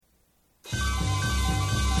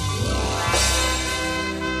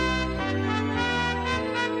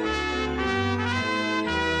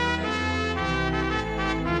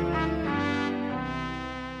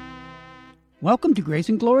Welcome to Grace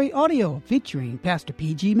and Glory Audio, featuring Pastor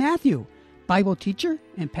P.G. Matthew, Bible teacher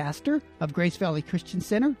and pastor of Grace Valley Christian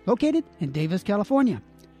Center, located in Davis, California.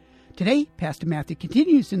 Today, Pastor Matthew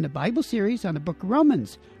continues in the Bible series on the book of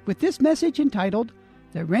Romans with this message entitled,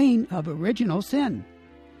 The Reign of Original Sin.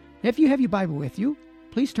 If you have your Bible with you,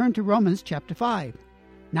 please turn to Romans chapter 5.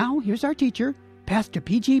 Now, here's our teacher, Pastor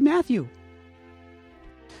P.G. Matthew.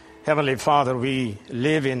 Heavenly Father, we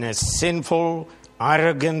live in a sinful,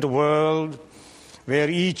 arrogant world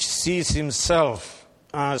where each sees himself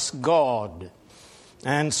as God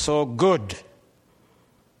and so good.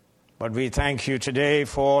 But we thank you today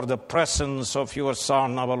for the presence of your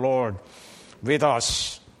Son, our Lord, with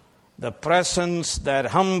us, the presence that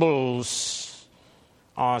humbles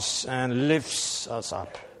us and lifts us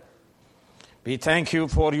up. We thank you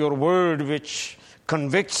for your word which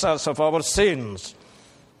convicts us of our sins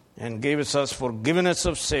and gives us forgiveness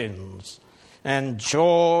of sins and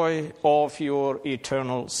joy of your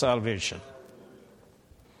eternal salvation.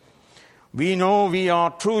 We know we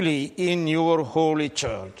are truly in your holy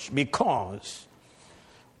church because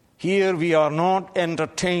here we are not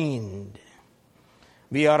entertained,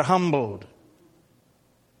 we are humbled,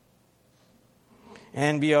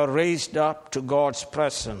 and we are raised up to God's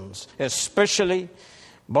presence, especially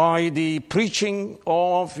by the preaching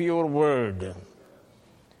of your word.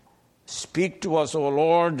 Speak to us, O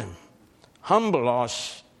Lord, humble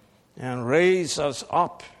us, and raise us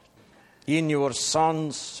up. In your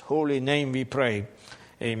Son's holy name we pray.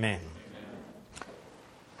 Amen.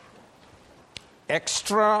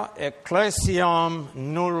 Extra ecclesiam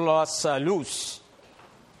nulla salus.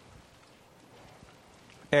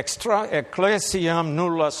 Extra ecclesiam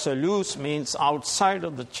nulla salus means outside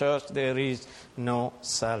of the church there is no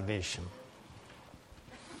salvation.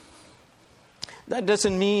 That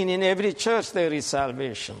doesn't mean in every church there is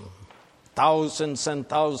salvation. Thousands and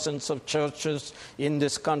thousands of churches in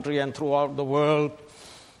this country and throughout the world,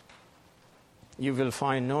 you will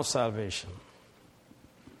find no salvation.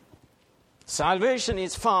 Salvation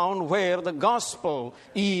is found where the gospel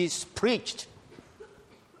is preached.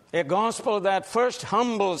 A gospel that first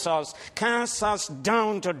humbles us, casts us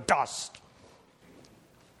down to dust.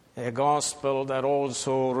 A gospel that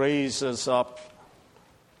also raises up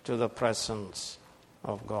to the presence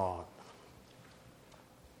of God.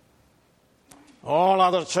 All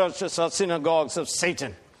other churches are synagogues of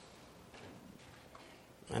Satan.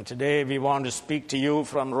 And today we want to speak to you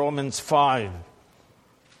from Romans 5,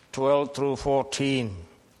 12 through 14,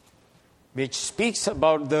 which speaks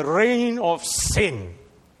about the reign of sin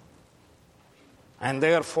and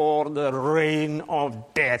therefore the reign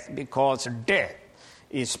of death, because death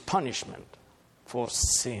is punishment for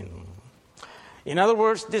sin. In other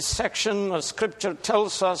words, this section of Scripture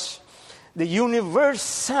tells us the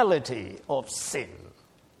universality of sin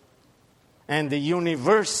and the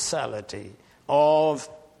universality of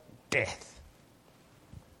death.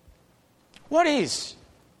 What is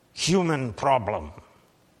human problem?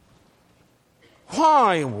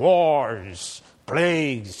 Why wars,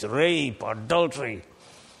 plagues, rape, adultery,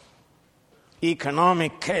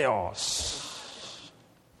 economic chaos?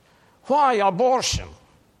 Why abortion?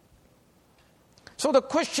 So the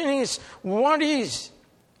question is, what is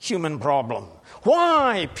human problem?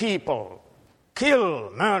 Why people kill,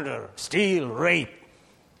 murder, steal, rape?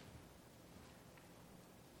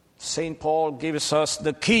 St. Paul gives us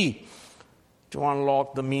the key to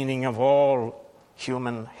unlock the meaning of all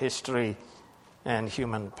human history and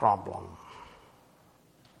human problem.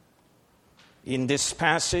 In this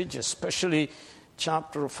passage, especially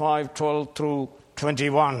chapter 5, 12 through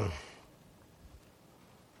 21,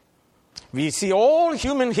 we see all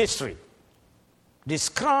human history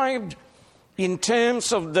described in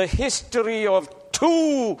terms of the history of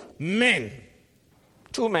two men,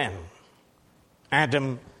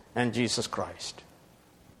 Adam and Jesus Christ.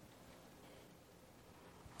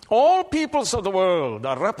 All peoples of the world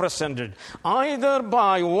are represented either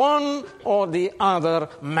by one or the other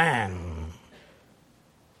man.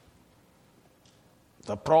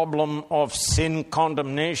 The problem of sin,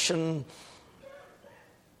 condemnation,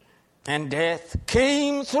 and death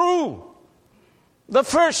came through the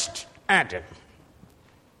first Adam,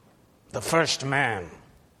 the first man.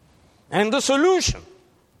 And the solution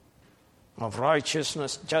of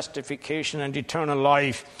righteousness, justification, and eternal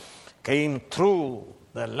life came through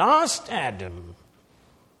the last Adam,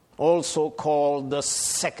 also called the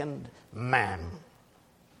second man.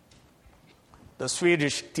 The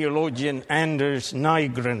Swedish theologian Anders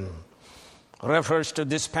Nygren refers to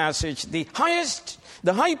this passage the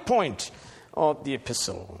high point of the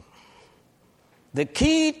epistle, the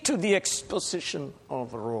key to the exposition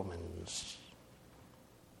of Romans.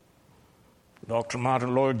 Dr.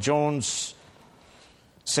 Martin Lloyd-Jones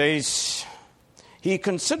says he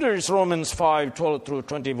considers Romans 5:12 through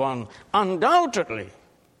 21 undoubtedly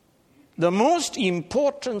the most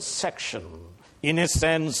important section, in a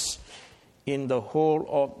sense, in the whole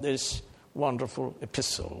of this wonderful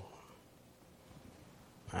epistle.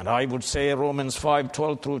 And I would say Romans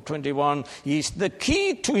 5:12 through 21 is the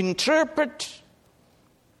key to interpret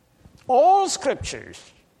all scriptures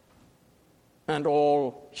and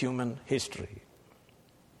all human history.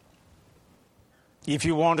 If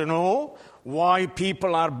you want to know why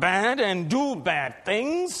people are bad and do bad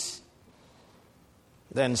things,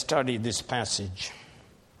 then study this passage.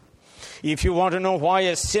 If you want to know why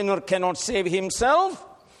a sinner cannot save himself,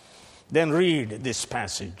 then read this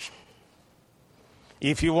passage.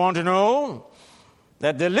 If you want to know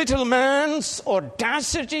that the little man's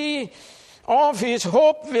audacity of his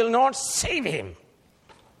hope will not save him,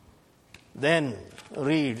 then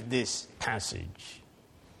read this passage.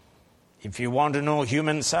 If you want to know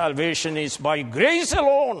human salvation is by grace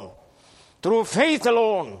alone, through faith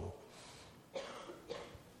alone,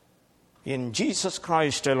 in Jesus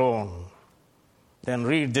Christ alone, then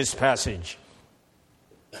read this passage.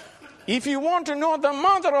 If you want to know the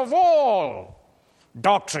mother of all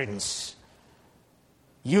doctrines,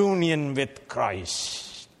 union with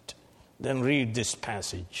Christ, then read this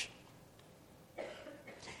passage.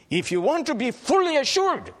 If you want to be fully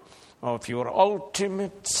assured of your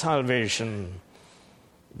ultimate salvation,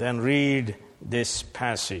 then read this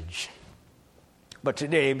passage. But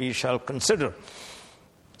today we shall consider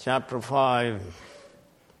chapter 5,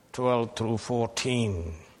 12 through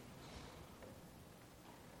 14,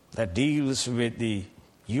 that deals with the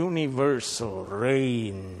universal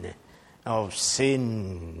reign of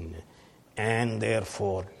sin and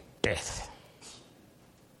therefore death.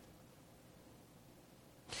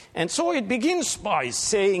 And so it begins by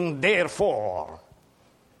saying, therefore.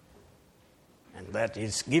 And that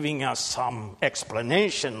is giving us some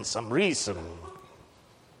explanation, some reason.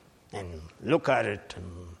 And look at it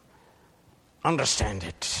and understand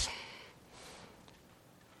it.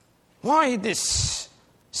 Why this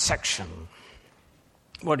section?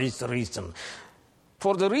 What is the reason?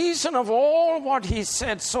 For the reason of all what he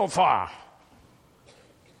said so far,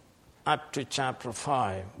 up to chapter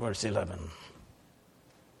 5, verse 11.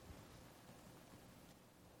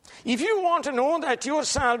 If you want to know that your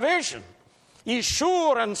salvation is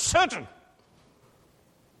sure and certain,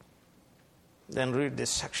 then read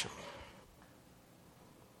this section.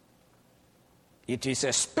 It is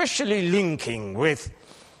especially linking with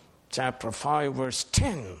chapter 5, verse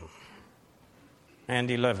 10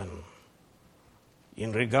 and 11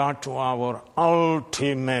 in regard to our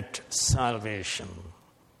ultimate salvation.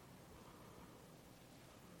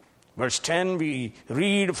 Verse 10 we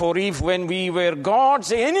read, for if when we were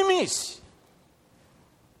God's enemies,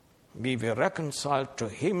 we were reconciled to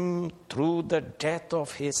him through the death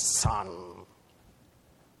of his Son,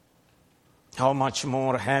 how much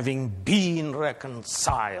more having been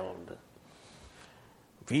reconciled,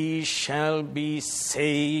 we shall be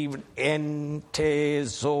saved ente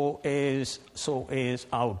so es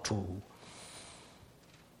autu,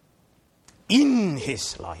 in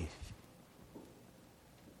his life.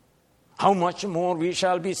 How much more we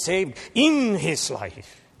shall be saved in his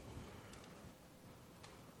life.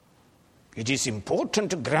 It is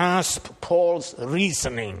important to grasp Paul's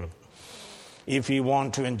reasoning if we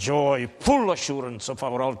want to enjoy full assurance of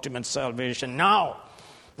our ultimate salvation now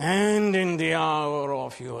and in the hour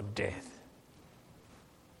of your death.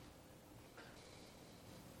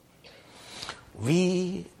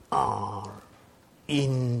 We are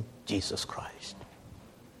in Jesus Christ.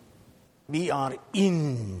 We are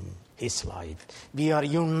in his life. We are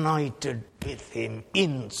united with him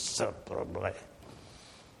inseparably.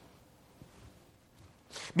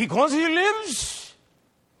 Because he lives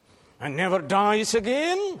and never dies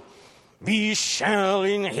again, we shall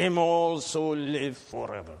in him also live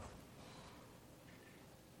forever.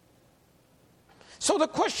 So the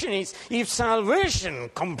question is, if salvation,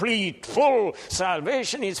 complete, full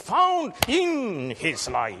salvation is found in his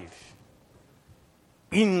life,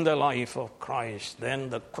 in the life of Christ, then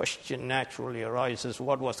the question naturally arises,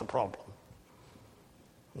 what was the problem?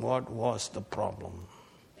 What was the problem?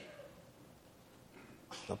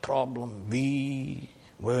 The problem, we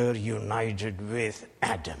were united with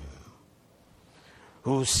Adam,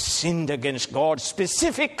 who sinned against God's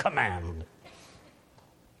specific command.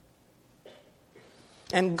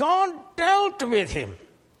 And God dealt with him,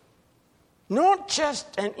 not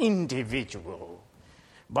just an individual,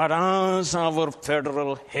 but as our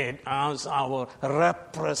federal head, as our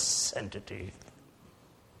representative.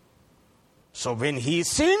 So when he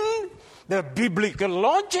sinned, The biblical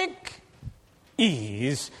logic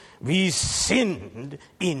is we sinned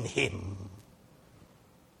in him.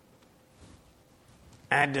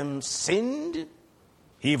 Adam sinned,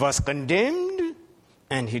 he was condemned,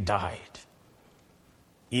 and he died.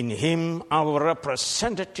 In him, our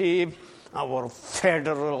representative, our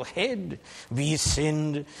federal head, we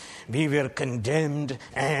sinned, we were condemned,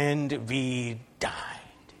 and we died.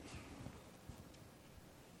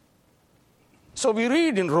 So we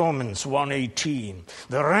read in Romans 1:18,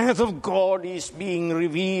 the wrath of God is being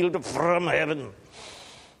revealed from heaven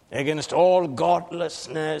against all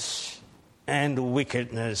godlessness and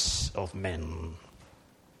wickedness of men.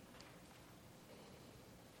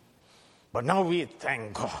 But now we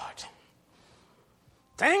thank God.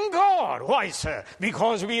 Thank God. Why, sir?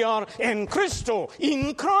 Because we are in Christo,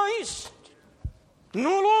 in Christ.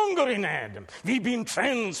 No longer in Adam. We've been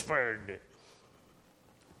transferred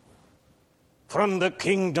from the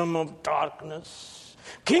kingdom of darkness,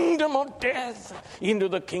 kingdom of death, into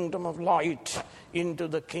the kingdom of light, into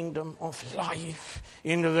the kingdom of life,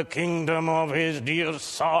 into the kingdom of his dear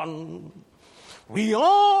Son. We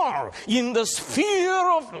are in the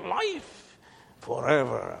sphere of life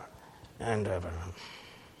forever and ever.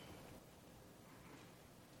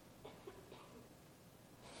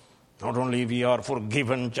 Not only we are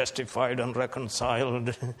forgiven, justified, and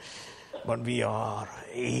reconciled, but we are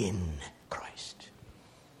in Christ,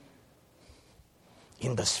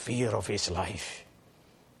 in the sphere of his life,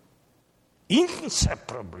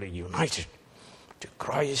 inseparably united to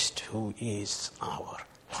Christ, who is our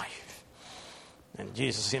life. And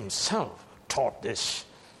Jesus himself taught this.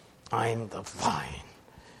 I am the vine,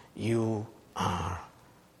 you are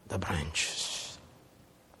the branches.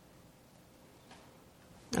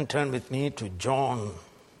 And turn with me to John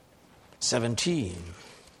 17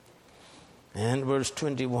 and verse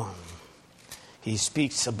 21. He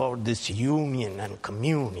speaks about this union and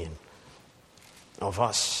communion of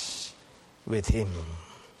us with him.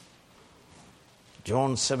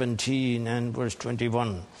 John 17 and verse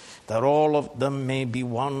 21. That all of them may be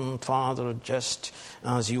one, Father, just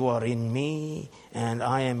as you are in me and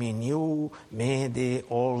I am in you, may they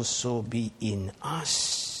also be in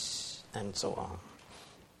us, and so on.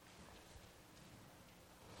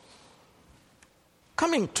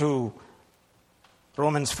 Coming to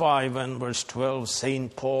Romans 5 and verse 12,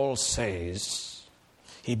 St. Paul says,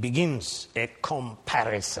 he begins a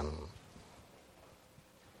comparison.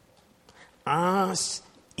 As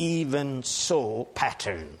even so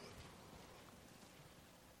pattern.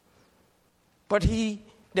 But he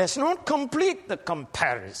does not complete the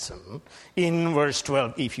comparison in verse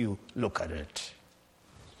 12 if you look at it.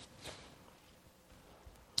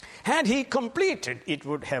 Had he completed, it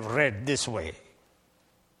would have read this way.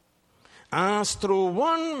 As through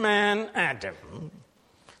one man, Adam,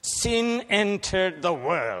 sin entered the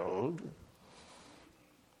world,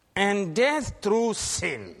 and death through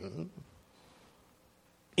sin,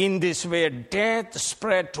 in this way death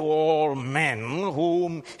spread to all men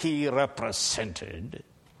whom he represented,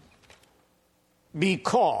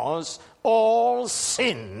 because all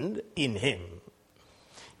sinned in him.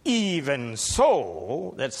 Even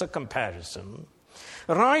so, that's the comparison,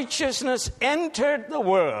 righteousness entered the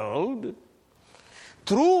world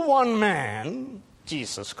through one man,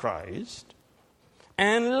 Jesus Christ,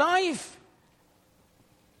 and life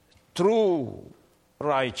through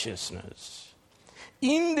righteousness.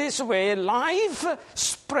 In this way, life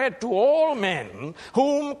spread to all men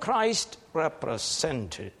whom Christ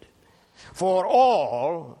represented, for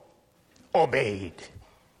all obeyed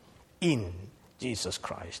in Jesus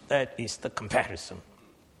Christ. That is the comparison.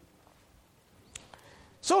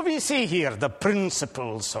 So we see here the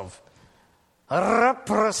principles of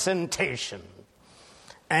representation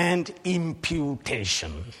and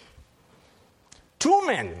imputation. Two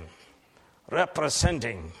men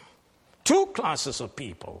representing two classes of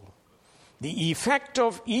people. The effect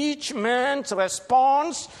of each man's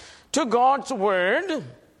response to God's word,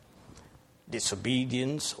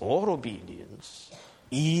 disobedience or obedience,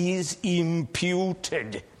 is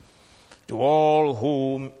imputed to all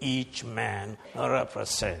whom each man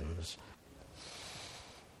represents.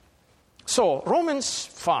 So Romans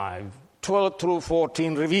 5, 12 through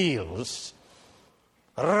 14 reveals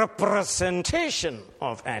representation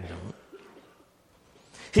of Adam,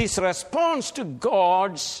 his response to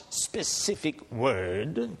God's specific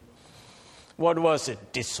word. What was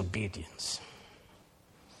it? Disobedience.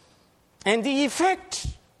 And the effect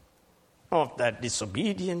of that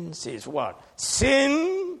disobedience is what?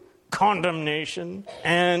 Sin, condemnation,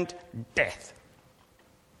 and death.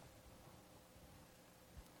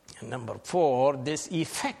 And number 4, this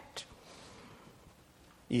effect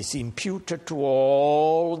is imputed to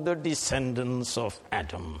all the descendants of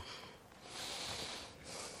Adam.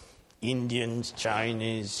 Indians,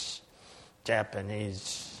 Chinese,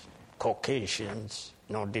 Japanese, Caucasians,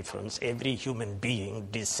 no difference. Every human being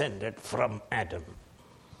descended from Adam.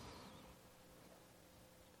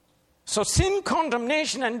 So sin,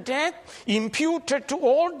 condemnation, and death imputed to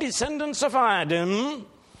all descendants of Adam.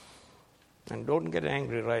 And don't get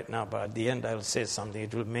angry right now, but at the end I'll say something.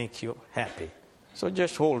 It will make you happy. So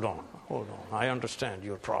just hold on. I understand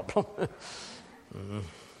your problem.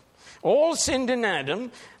 All sinned in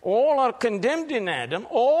Adam. All are condemned in Adam.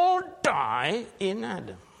 All die in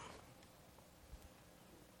Adam.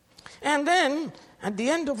 And then, at the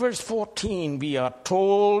end of verse 14, we are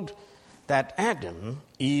told that Adam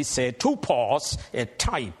is a tupos, a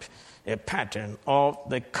type, a pattern of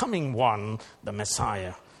the coming one, the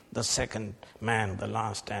Messiah, the second man, the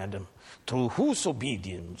last Adam, through whose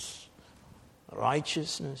obedience,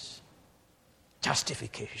 righteousness,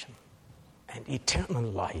 justification, and eternal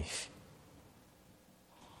life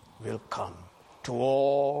will come to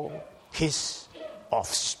all his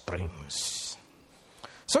offsprings.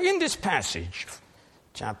 So in this passage,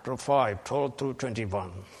 chapter 5, 12 through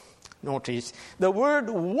 21, notice the word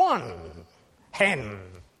one, hen,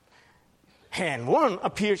 one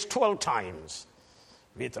appears 12 times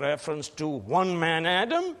with reference to one man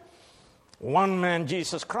Adam, one man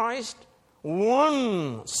Jesus Christ,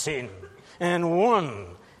 one sin, and one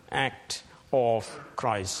act of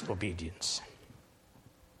Christ's obedience.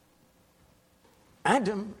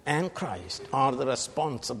 Adam and Christ are the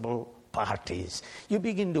responsible parties. You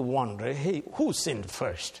begin to wonder, hey, who sinned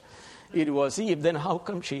first? It was Eve. Then how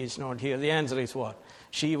come she is not here? The answer is what?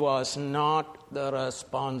 She was not the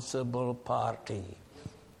responsible party.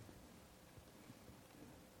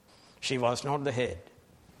 She was not the head.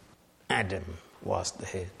 Adam was the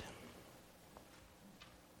head.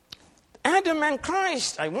 Adam and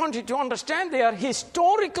Christ, I want you to understand, they are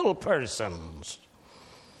historical persons.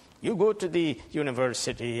 You go to the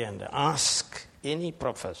university and ask any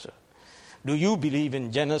professor, do you believe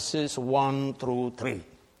in Genesis 1 through 3?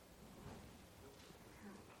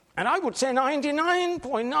 And I would say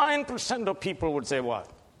 99.9% of people would say what?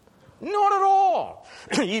 Not at all.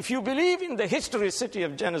 If you believe in the historicity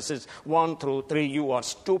of Genesis 1 through 3, you are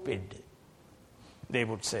stupid, they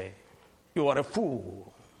would say. You are a fool.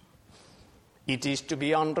 It is to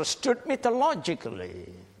be understood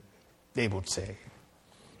mythologically, they would say.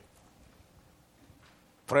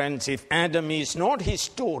 Friends, if Adam is not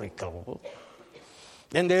historical,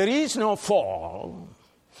 then there is no fall,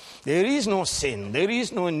 there is no sin, there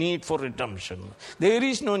is no need for redemption, there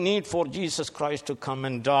is no need for Jesus Christ to come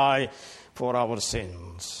and die for our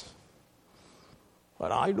sins.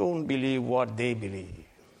 But I don't believe what they believe.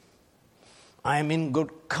 I am in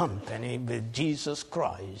good company with Jesus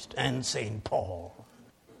Christ and St. Paul.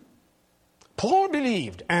 Paul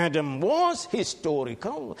believed Adam was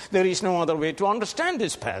historical. There is no other way to understand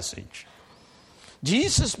this passage.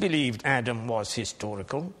 Jesus believed Adam was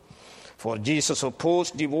historical, for Jesus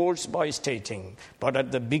opposed divorce by stating, but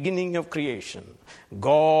at the beginning of creation,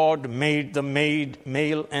 God made the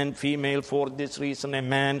male and female. For this reason, a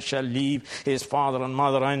man shall leave his father and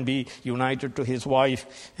mother and be united to his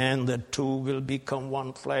wife, and the two will become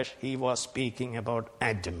one flesh. He was speaking about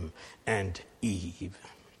Adam and Eve.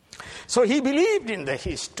 So he believed in the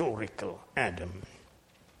historical Adam.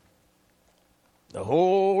 The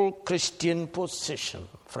whole Christian position,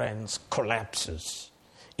 friends, collapses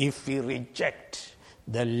if we reject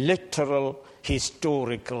the literal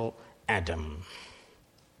historical Adam.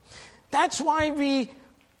 That's why we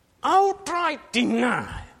outright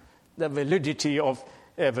deny the validity of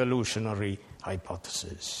evolutionary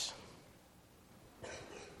hypothesis.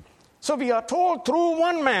 So we are told through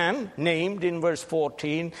one man, named in verse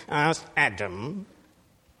 14 as Adam,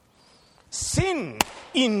 sin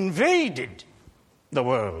invaded the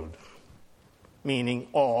world, meaning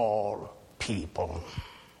all people.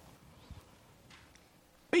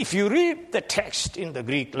 If you read the text in the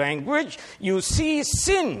Greek language, you see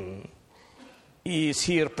sin is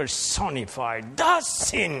here personified. The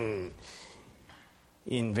sin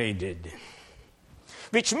invaded.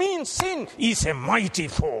 Which means sin is a mighty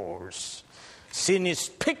force. Sin is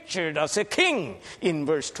pictured as a king in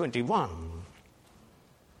verse 21.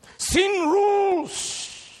 Sin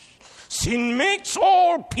rules. Sin makes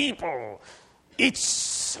all people its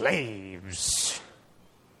slaves.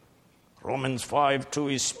 Romans 5:2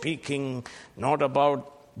 is speaking not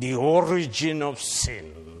about the origin of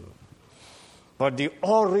sin, but the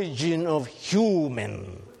origin of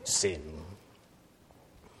human sin.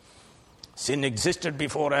 Sin existed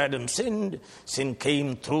before Adam sinned. Sin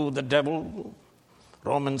came through the devil.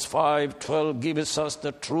 Romans 5:12 gives us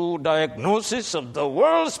the true diagnosis of the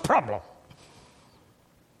world's problem.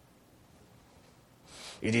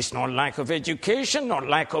 It is not lack of education, not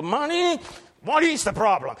lack of money. What is the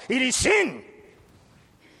problem? It is sin.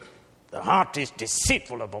 The heart is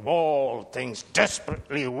deceitful above all things,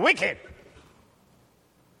 desperately wicked.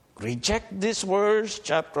 Reject this verse,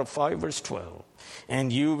 chapter 5, verse 12,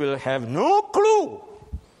 and you will have no clue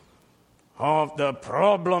of the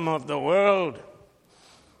problem of the world,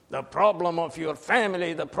 the problem of your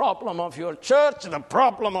family, the problem of your church, the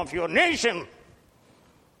problem of your nation.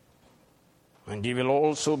 And you will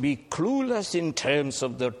also be clueless in terms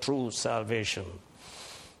of the true salvation.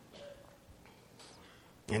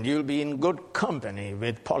 And you'll be in good company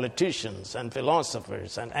with politicians and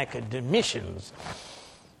philosophers and academicians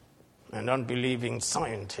and unbelieving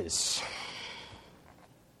scientists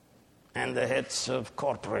and the heads of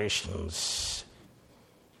corporations.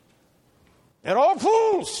 They're all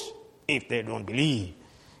fools if they don't believe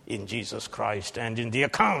in Jesus Christ and in the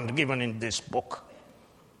account given in this book.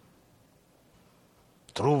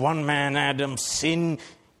 Through one man, Adam, sin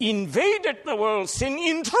invaded the world. Sin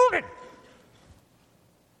intruded.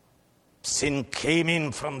 Sin came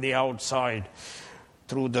in from the outside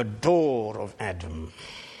through the door of Adam.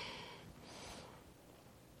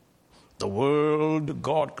 The world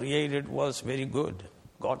God created was very good.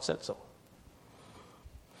 God said so.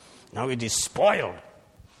 Now it is spoiled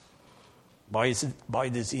by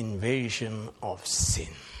this invasion of sin.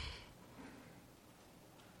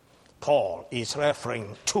 Paul is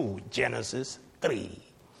referring to Genesis 3.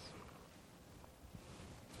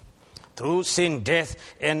 Through sin, death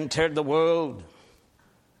entered the world.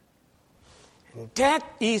 And death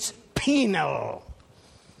is penal.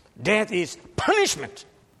 Death is punishment.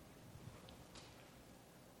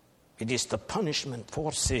 It is the punishment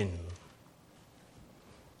for sin.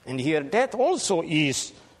 And here death also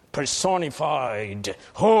is personified,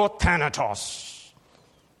 ho thanatos.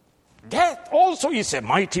 Death also is a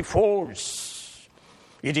mighty force.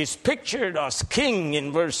 It is pictured as king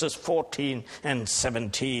in verses 14 and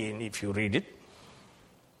 17, if you read it.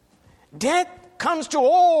 Death comes to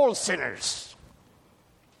all sinners.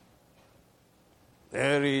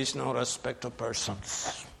 There is no respect of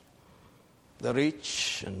persons. The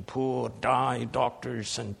rich and poor die,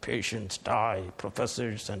 doctors and patients die,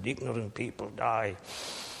 professors and ignorant people die.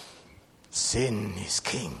 Sin is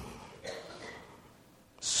king.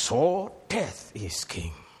 So death is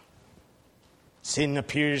king. Sin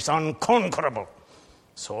appears unconquerable.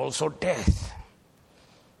 So also death.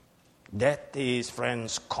 Death is,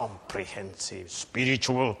 friends, comprehensive,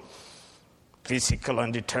 spiritual, physical,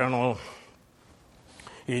 and eternal.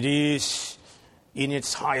 It is, in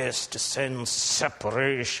its highest sense,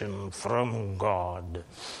 separation from God.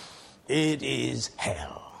 It is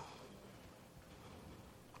hell.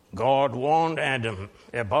 God warned Adam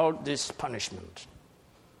about this punishment.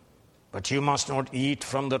 But you must not eat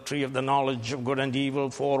from the tree of the knowledge of good and evil,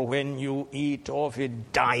 for when you eat of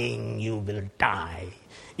it, dying, you will die.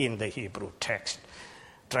 In the Hebrew text,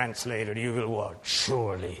 translated, you will what?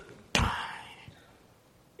 Surely die.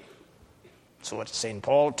 So what St.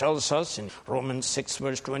 Paul tells us in Romans 6,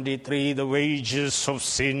 verse 23, the wages of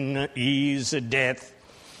sin is death.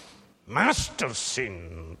 Master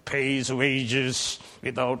sin pays wages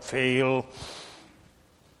without fail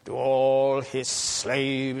to all his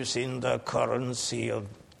slaves in the currency of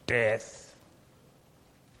death.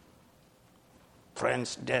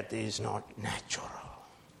 Friends, death is not natural.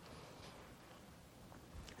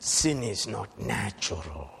 Sin is not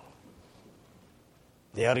natural.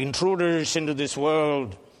 They are intruders into this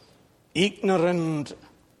world. Ignorant,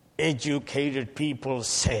 educated people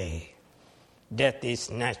say death is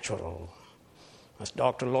natural. As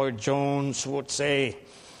Dr. Lloyd Jones would say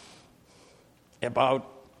about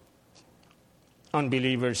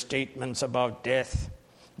unbelievers' statements about death,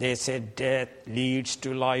 they said death leads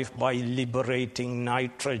to life by liberating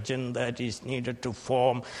nitrogen that is needed to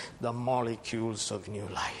form the molecules of new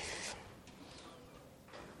life.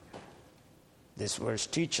 This verse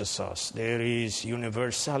teaches us there is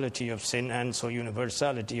universality of sin and so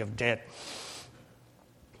universality of death.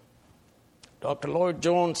 Dr. Lloyd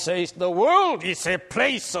Jones says the world is a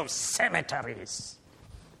place of cemeteries.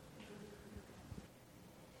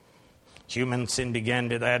 Human sin began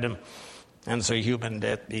with Adam, and so human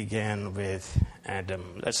death began with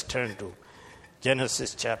Adam. Let's turn to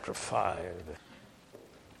Genesis chapter 5.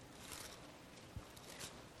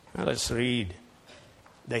 Now let's read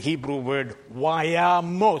the Hebrew word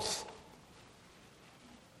wayamoth.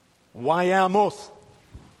 Wayamoth.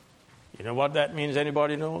 You know what that means?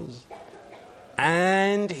 Anybody knows?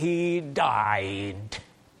 And he died.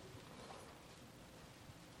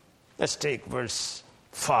 Let's take verse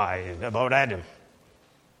 5 about Adam.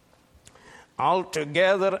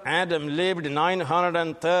 Altogether, Adam lived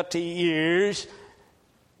 930 years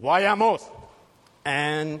via Moth,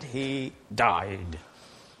 and he died.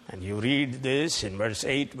 And you read this in verse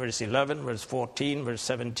 8, verse 11, verse 14, verse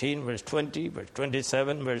 17, verse 20, verse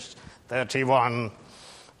 27, verse 31.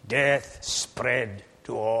 Death spread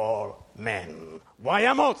to all men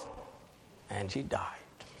via Moth, and he died.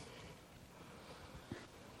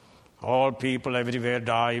 All people everywhere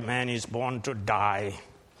die. Man is born to die.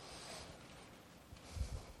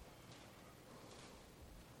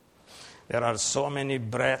 There are so many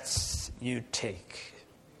breaths you take.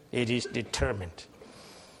 It is determined.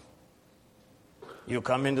 You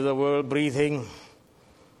come into the world breathing,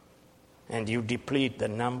 and you deplete the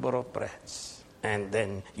number of breaths, and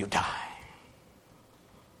then you die.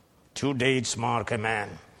 2 dates mark a man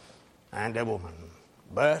and a woman: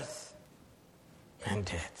 birth and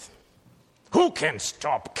death. Who can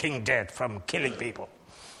stop King Death from killing people?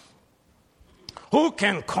 Who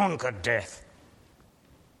can conquer death?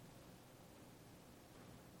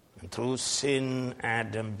 And through sin,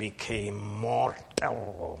 Adam became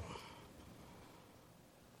mortal.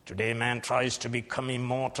 Today, man tries to become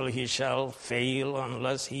immortal. He shall fail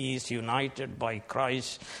unless he is united by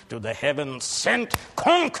Christ to the heaven-sent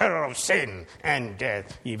conqueror of sin and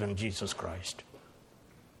death, even Jesus Christ.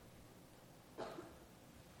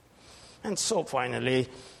 And so finally,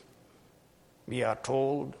 we are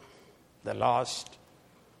told, the last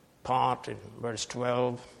part in verse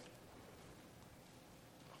 12,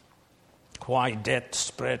 why death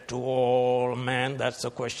spread to all men? That's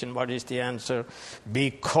the question. What is the answer?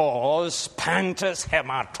 Because pantes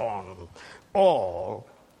hematon, all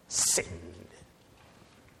sinned.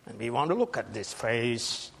 And we want to look at this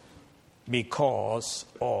phrase, because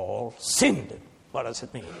all sinned. What does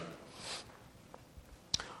it mean?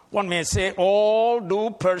 One may say all do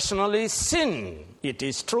personally sin. It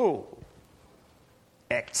is true.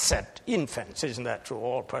 Except infants. Isn't that true?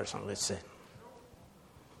 All personally sin.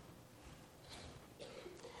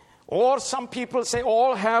 Or some people say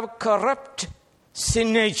all have corrupt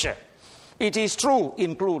sin nature. It is true,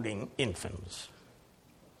 including infants.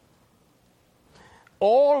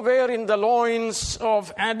 All were in the loins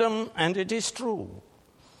of Adam, and it is true.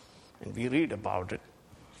 And we read about it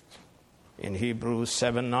in Hebrews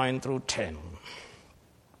 7, 9 through 10.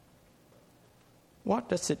 What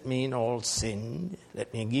does it mean, all sinned?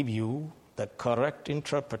 Let me give you the correct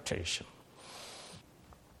interpretation.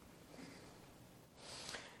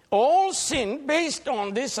 All sinned based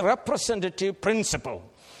on this representative principle.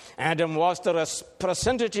 Adam was the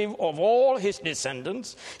representative of all his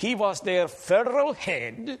descendants. He was their federal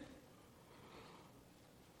head.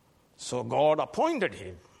 So God appointed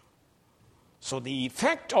him. So the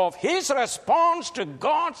effect of his response to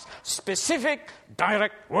God's specific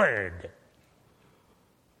direct word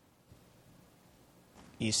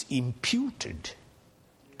is imputed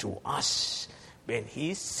to us. When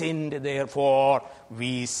he sinned, therefore,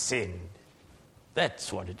 we sinned.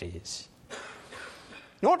 That's what it is.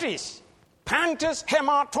 Notice, pantes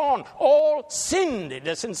hematon, all sinned. It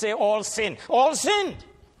doesn't say all sin. All sinned.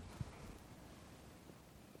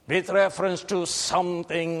 With reference to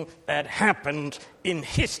something that happened in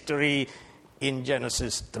history in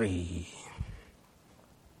Genesis 3.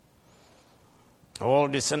 All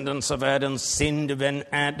descendants of Adam sinned when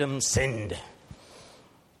Adam sinned.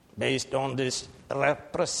 Based on this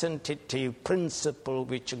representative principle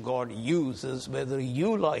which God uses, whether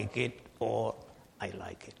you like it or I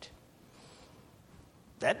like it.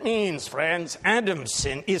 That means, friends, Adam's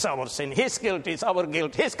sin is our sin. His guilt is our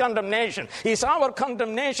guilt. His condemnation is our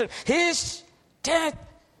condemnation. His death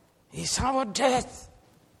is our death.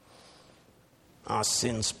 Our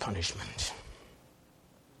sin's punishment.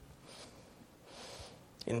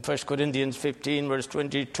 In 1 Corinthians 15, verse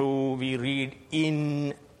 22, we read,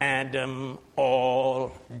 in Adam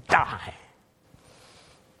all die.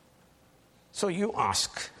 So you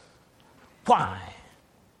ask, why?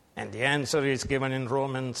 And the answer is given in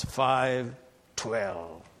Romans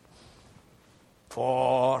 5:12.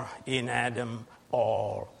 For in Adam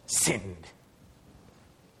all sinned.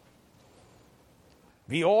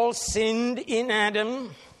 We all sinned in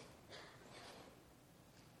Adam.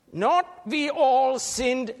 Not we all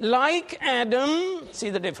sinned like Adam. See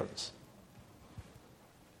the difference?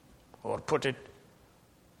 Or put it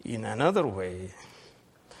in another way.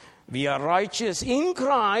 We are righteous in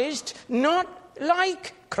Christ, not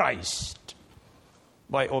like Christ,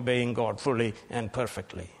 by obeying God fully and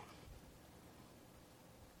perfectly.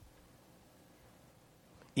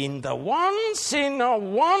 In the one sin of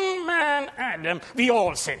one man, Adam, we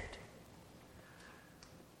all sinned.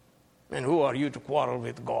 And who are you to quarrel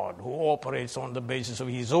with God, who operates on the basis of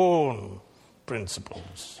his own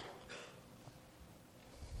principles?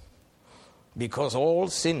 Because all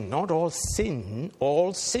sin, not all sin,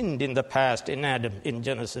 all sinned in the past in Adam in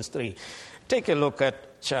Genesis 3. Take a look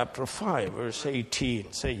at chapter 5, verse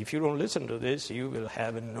 18. Say, if you don't listen to this, you will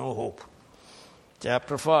have no hope.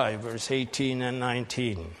 Chapter 5, verse 18 and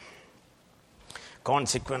 19.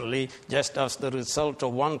 Consequently, just as the result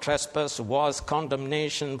of one trespass was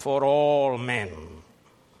condemnation for all men.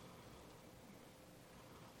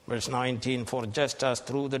 Verse 19, for just as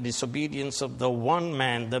through the disobedience of the one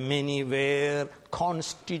man, the many were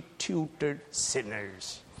constituted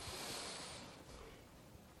sinners.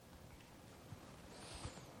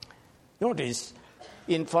 Notice,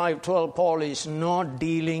 in 5:12, Paul is not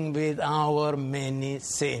dealing with our many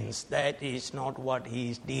sins. That is not what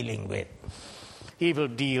he is dealing with. He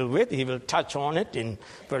will touch on it in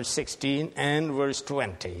verse 16 and verse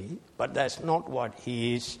 20, but that's not what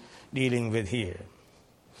he is dealing with here.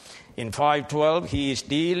 In 5:12, he is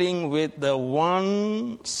dealing with the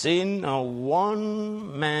one sin of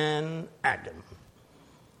one man, Adam,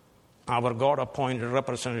 our God-appointed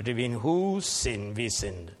representative in whose sin we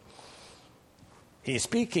sinned. He is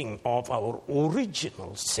speaking of our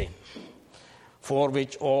original sin, for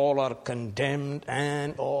which all are condemned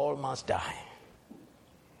and all must die.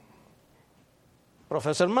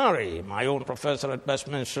 Professor Murray, my own professor at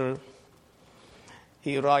Westminster,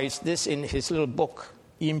 he writes this in his little book,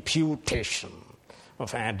 Imputation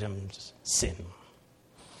of Adam's Sin.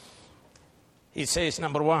 He says,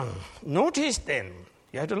 number one, notice then,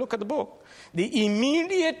 you have to look at the book, the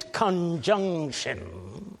immediate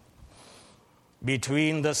conjunction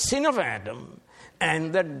between the sin of Adam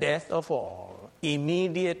and the death of all.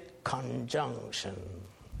 Immediate conjunction.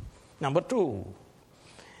 Number two,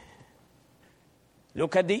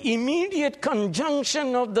 look at the immediate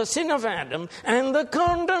conjunction of the sin of Adam and the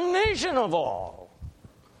condemnation of all.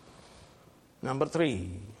 Number three,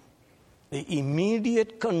 the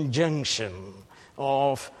immediate conjunction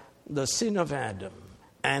of the sin of Adam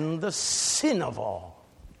and the sin of all.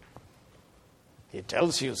 It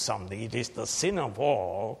tells you something. It is the sin of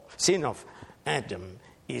Adam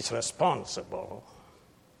is responsible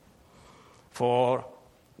for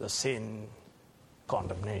the sin,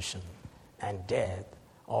 condemnation, and death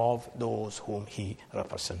of those whom he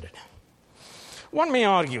represented. One may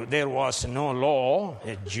argue there was no law.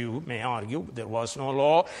 A Jew may argue there was no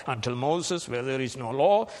law until Moses. Where there is no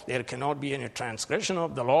law, there cannot be any transgression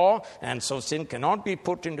of the law, and so sin cannot be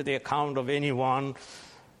put into the account of anyone.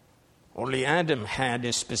 Only Adam had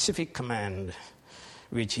a specific command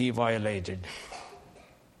which he violated.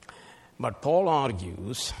 But Paul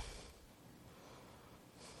argues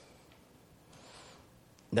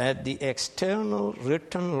that the external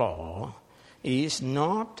written law is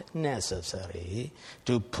not necessary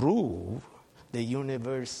to prove the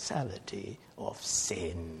universality of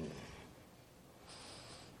sin.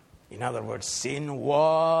 In other words, sin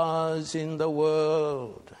was in the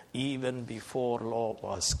world even before law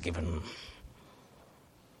was given.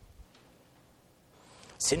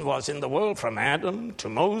 Sin was in the world from Adam to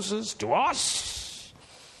Moses to us.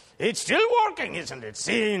 It's still working, isn't it?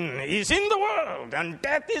 Sin is in the world and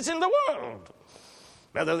death is in the world,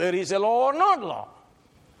 whether there is a law or not law.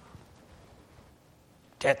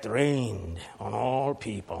 Death reigned on all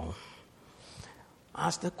people.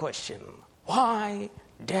 Ask the question, why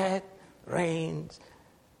death reigns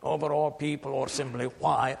over all people, or simply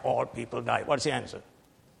why all people die? What's the answer?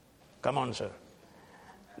 Come on, sir.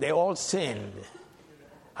 They all sinned.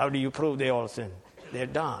 How do you prove they all sinned? They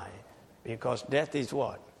die because death is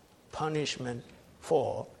what? Punishment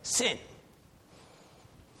for sin.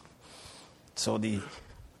 So the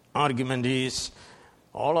argument is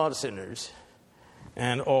all are sinners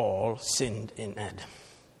and all sinned in Adam.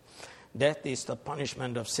 Death is the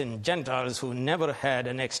punishment of sin. Gentiles who never had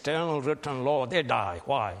an external written law, they die.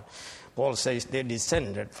 Why? Paul says they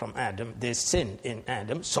descended from Adam. They sinned in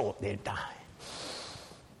Adam, so they die.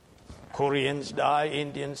 Koreans die,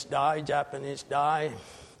 Indians die, Japanese die.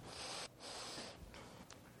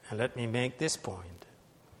 And let me make this point.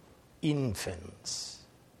 Infants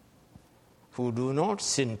who do not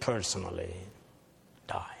sin personally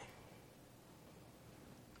die.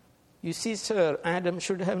 You see, sir, Adam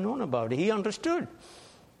should have known about it. He understood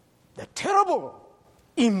the terrible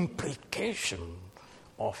implication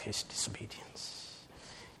of his disobedience.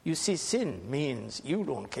 You see, sin means you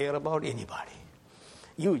don't care about anybody.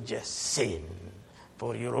 You just sin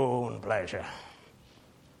for your own pleasure.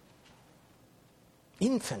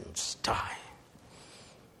 Infants die.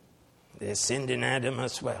 They sinned in Adam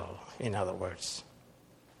as well, in other words.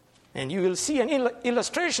 And you will see an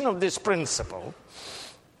illustration of this principle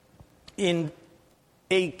in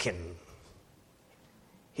Achan.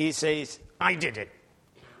 He says, I did it.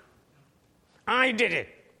 I did it.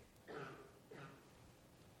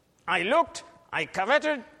 I looked, I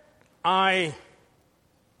coveted, I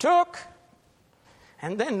took.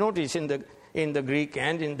 And then notice in the Greek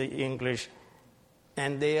and in the English,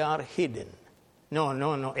 and they are hidden.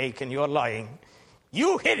 No, Achan, you are lying.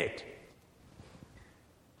 You hid it.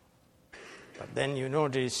 But then you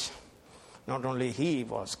notice, not only he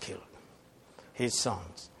was killed, his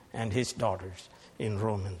sons and his daughters in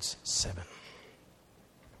Romans 7.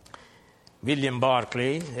 William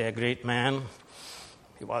Barclay, a great man,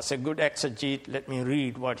 he was a good exegete. Let me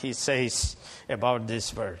read what he says about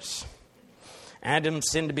this verse. Adam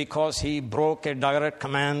sinned because he broke a direct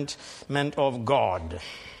commandment of God.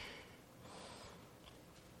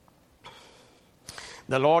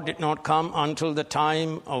 The law did not come until the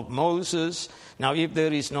time of Moses. Now, if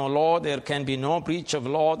there is no law, there can be no breach of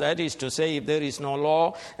law. That is to say, if there is no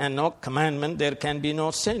law and no commandment, there can be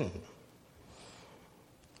no sin.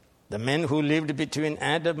 The men who lived between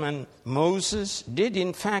Adam and Moses did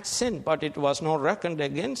in fact sin, but it was not reckoned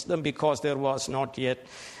against them because there was not yet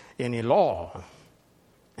any law.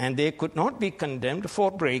 And they could not be condemned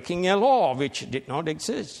for breaking a law which did not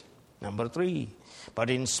exist. Number 3. But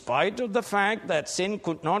in spite of the fact that sin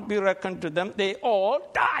could not be reckoned to them, they all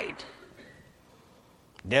died.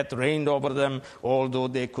 Death reigned over them, although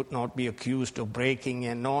they could not be accused of breaking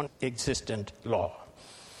a non-existent law.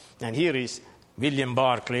 And here is William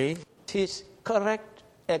Barclay, his correct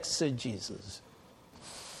exegesis.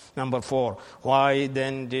 Number 4, why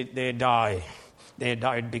then did they die? They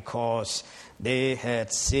died because they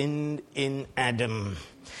had sinned in Adam.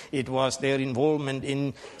 It was their involvement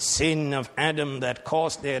in sin of Adam that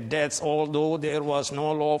caused their deaths, although there was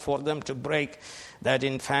no law for them to break. That,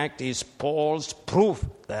 in fact, is Paul's proof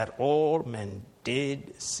that all men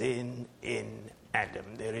did sin in Adam.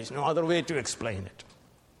 There is no other way to explain it.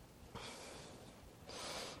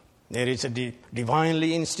 There is a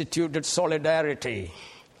divinely instituted solidarity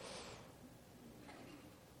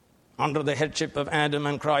under the headship of Adam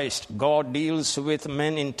and Christ. God deals with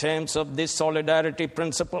men in terms of this solidarity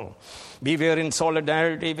principle. We were in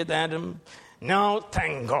solidarity with Adam. Now,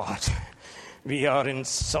 thank God, we are in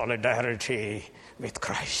solidarity with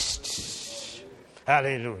Christ.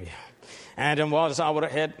 Hallelujah. Adam was our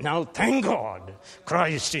head. Now, thank God,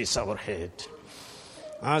 Christ is our head.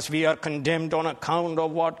 As we are condemned on account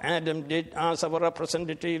of what Adam did as our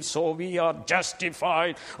representative, so we are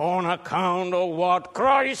justified on account of what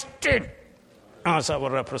Christ did as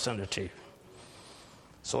our representative.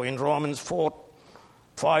 So in Romans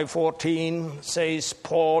 5:14 says,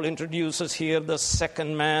 Paul introduces here the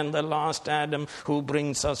second man, the last Adam, who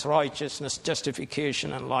brings us righteousness,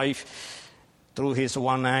 justification, and life through his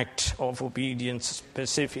one act of obedience,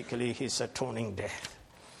 specifically his atoning death.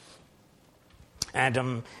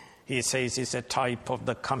 Adam, he says, is a type of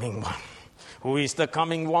the coming one. Who is the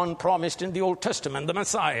coming one promised in the Old Testament? The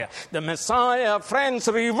Messiah. The Messiah, friends,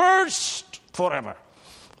 reversed forever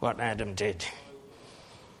what Adam did.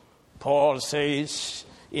 Paul says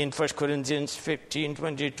in 1 Corinthians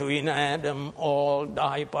 15:22, in Adam all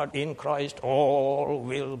die, but in Christ all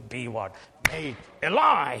will be what? Made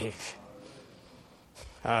alive.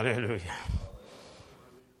 Hallelujah.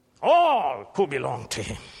 All who belong to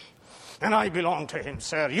him. And I belong to him,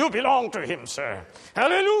 sir. You belong to him, sir.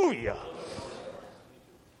 Hallelujah.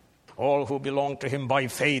 All who belong to him by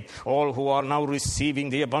faith, all who are now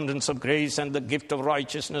receiving the abundance of grace and the gift of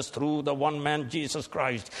righteousness through the one man, Jesus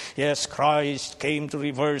Christ. Yes, Christ came to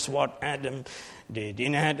reverse what Adam did.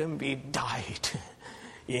 In Adam we died.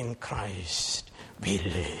 In Christ we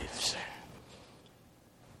live, sir.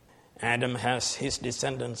 Adam has his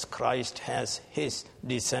descendants. Christ has his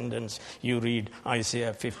descendants. You read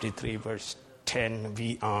Isaiah 53 verse 10.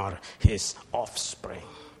 We are his offspring.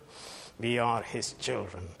 We are his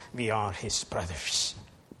children. We are his brothers.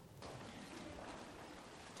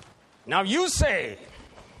 Now you say,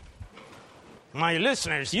 my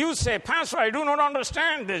listeners, you say, Pastor, I do not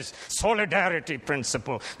understand this solidarity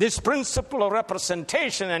principle, this principle of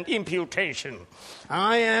representation and imputation.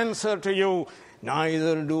 I answer to you,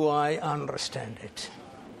 neither do I understand it.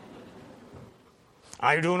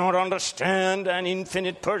 I do not understand an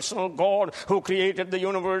infinite personal God who created the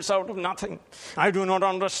universe out of nothing. I do not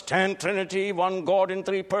understand Trinity, one God in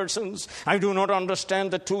three persons. I do not understand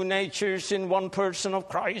the two natures in one person of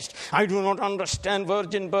Christ. I do not understand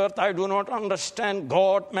virgin birth. I do not understand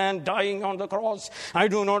God, man dying on the cross. I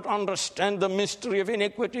do not understand the mystery of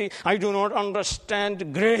iniquity. I do not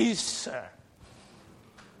understand grace.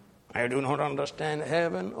 I do not understand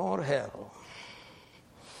heaven or hell.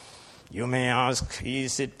 You may ask,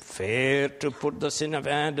 is it fair to put the sin of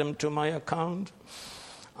Adam to my account?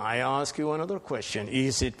 I ask you another question.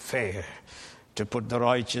 Is it fair to put the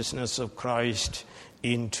righteousness of Christ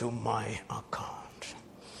into my account?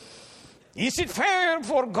 Is it fair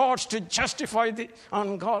for God to justify the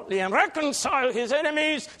ungodly and reconcile his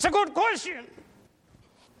enemies? It's a good question.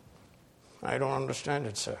 I don't understand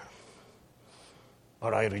it, sir.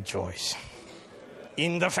 But I rejoice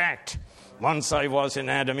in the fact, once I was in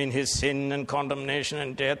Adam in his sin and condemnation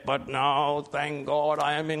and death, but now, thank God,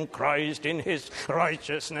 I am in Christ, in his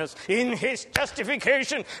righteousness, in his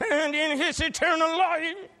justification, and in his eternal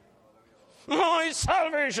life. My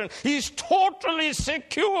salvation is totally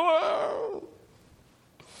secure.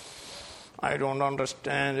 I don't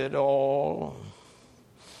understand it all,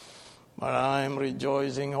 but I am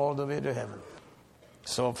rejoicing all the way to heaven.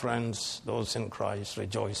 So, friends, those in Christ,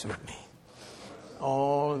 rejoice with me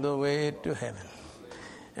all the way to heaven.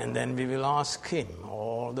 And then we will ask him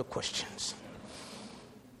all the questions.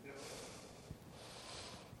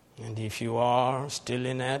 And if you are still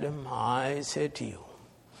in Adam, I say to you,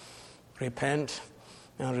 repent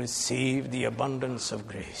and receive the abundance of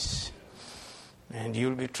grace. And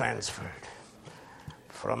you'll be transferred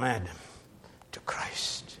from Adam to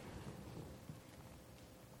Christ.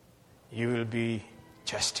 You will be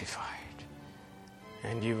justified.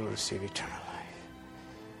 And you will receive eternal life.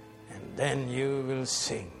 And then you will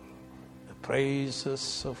sing the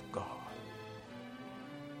praises of God.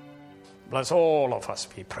 Bless all of us,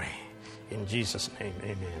 we pray. In Jesus' name,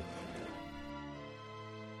 amen.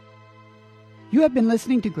 You have been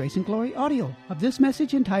listening to Grace and Glory audio of this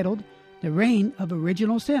message entitled, The Reign of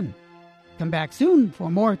Original Sin. Come back soon for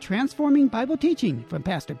more transforming Bible teaching from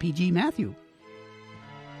Pastor P.G. Matthew.